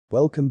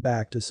Welcome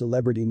back to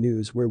Celebrity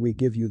News, where we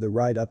give you the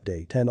right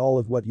update and all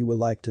of what you will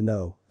like to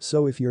know.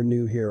 So if you're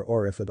new here,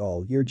 or if at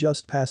all you're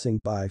just passing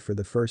by for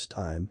the first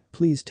time,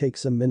 please take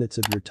some minutes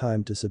of your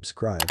time to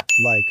subscribe,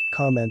 like,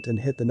 comment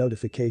and hit the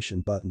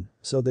notification button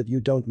so that you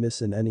don't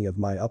miss in any of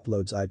my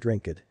uploads. I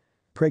drink it.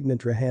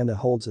 Pregnant Rihanna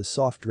holds a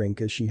soft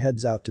drink as she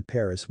heads out to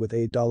Paris with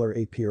a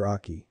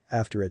 $8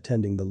 after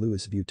attending the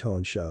Louis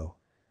Vuitton show.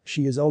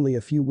 She is only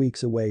a few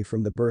weeks away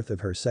from the birth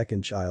of her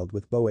second child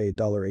with beau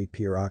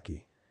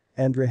 $8.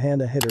 And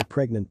Rihanna hit her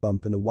pregnant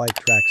bump in a white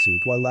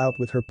tracksuit while out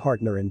with her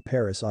partner in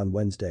Paris on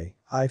Wednesday,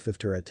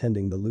 after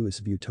attending the Louis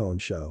Vuitton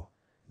show.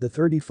 The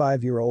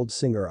 35-year-old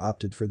singer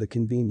opted for the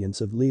convenience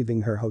of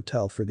leaving her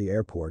hotel for the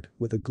airport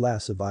with a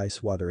glass of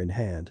ice water in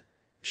hand.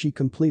 She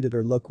completed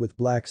her look with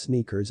black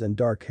sneakers and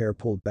dark hair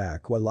pulled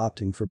back while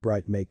opting for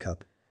bright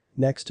makeup.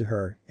 Next to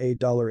her,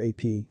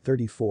 $8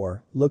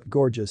 34 looked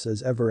gorgeous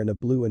as ever in a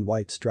blue and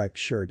white striped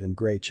shirt and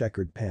gray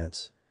checkered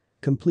pants.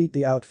 Complete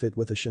the outfit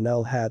with a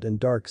Chanel hat and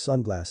dark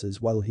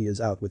sunglasses while he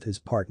is out with his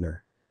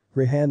partner.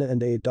 Rihanna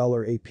and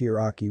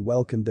 $8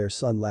 welcomed their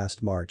son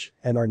last March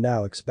and are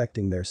now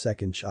expecting their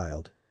second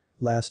child.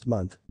 Last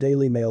month,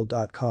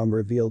 DailyMail.com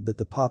revealed that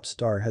the pop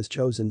star has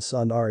chosen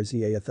son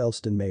Rza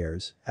Athelstan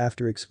Mayers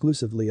after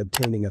exclusively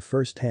obtaining a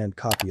first-hand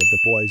copy of the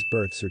boy's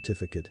birth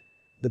certificate.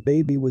 The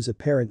baby was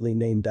apparently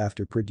named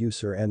after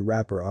producer and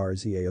rapper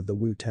Rza of the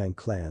Wu-Tang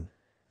Clan.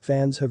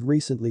 Fans have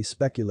recently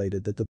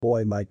speculated that the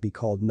boy might be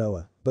called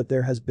Noah, but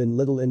there has been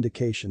little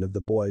indication of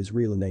the boy's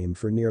real name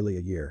for nearly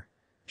a year.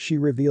 She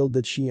revealed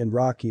that she and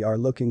Rocky are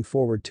looking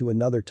forward to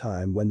another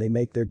time when they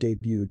make their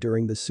debut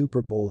during the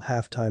Super Bowl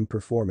halftime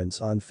performance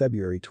on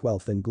February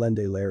 12 in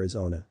Glendale,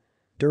 Arizona.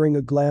 During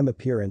a glam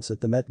appearance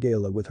at the Met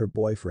Gala with her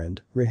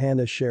boyfriend,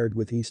 Rihanna shared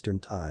with Eastern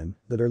Time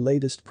that her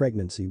latest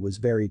pregnancy was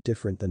very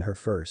different than her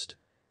first.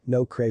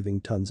 No craving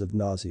tons of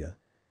nausea.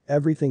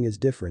 Everything is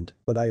different,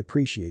 but I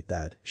appreciate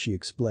that, she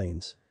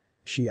explains.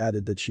 She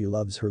added that she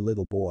loves her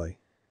little boy.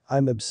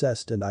 I'm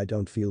obsessed and I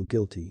don't feel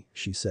guilty,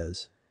 she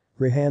says.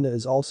 Rihanna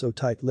is also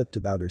tight-lipped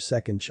about her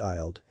second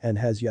child and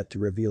has yet to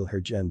reveal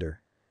her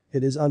gender.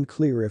 It is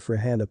unclear if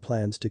Rihanna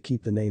plans to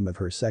keep the name of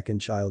her second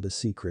child a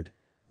secret.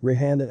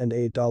 Rihanna and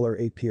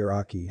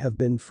 $8 have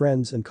been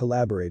friends and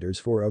collaborators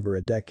for over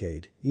a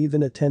decade,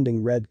 even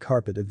attending red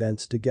carpet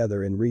events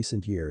together in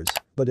recent years,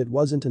 but it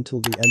wasn't until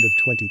the end of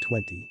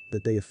 2020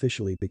 that they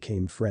officially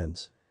became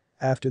friends.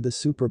 After the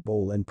Super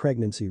Bowl and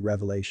pregnancy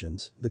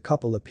revelations, the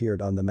couple appeared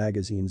on the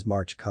magazine's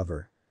March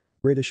cover.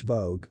 British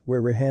Vogue,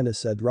 where Rihanna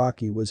said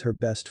Rocky was her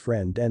best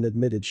friend and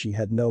admitted she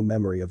had no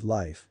memory of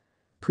life.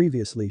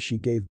 Previously, she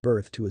gave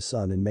birth to a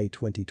son in May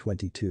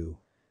 2022.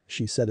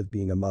 She said of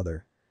being a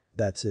mother,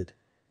 "That's it.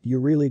 You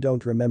really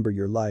don't remember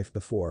your life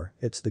before,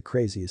 it's the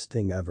craziest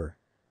thing ever."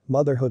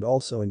 Motherhood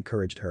also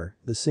encouraged her,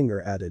 the singer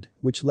added,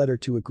 which led her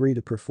to agree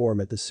to perform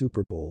at the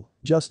Super Bowl,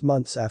 just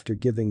months after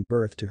giving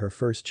birth to her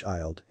first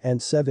child and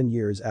 7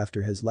 years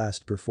after his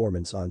last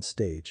performance on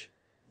stage.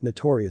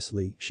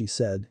 Notoriously, she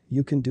said,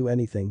 "You can do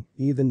anything,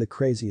 even the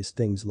craziest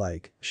things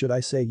like, should I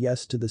say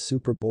yes to the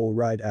Super Bowl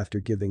right after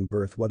giving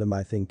birth? What am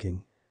I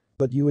thinking?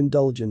 But you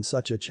indulge in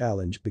such a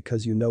challenge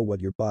because you know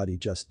what your body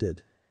just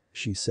did,"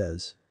 she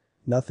says.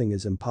 Nothing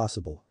is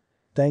impossible.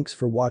 Thanks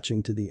for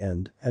watching to the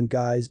end, and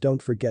guys,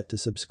 don't forget to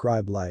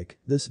subscribe, like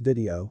this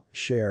video,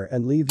 share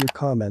and leave your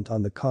comment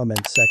on the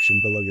comment section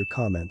below. Your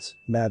comments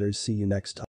matters. See you next time.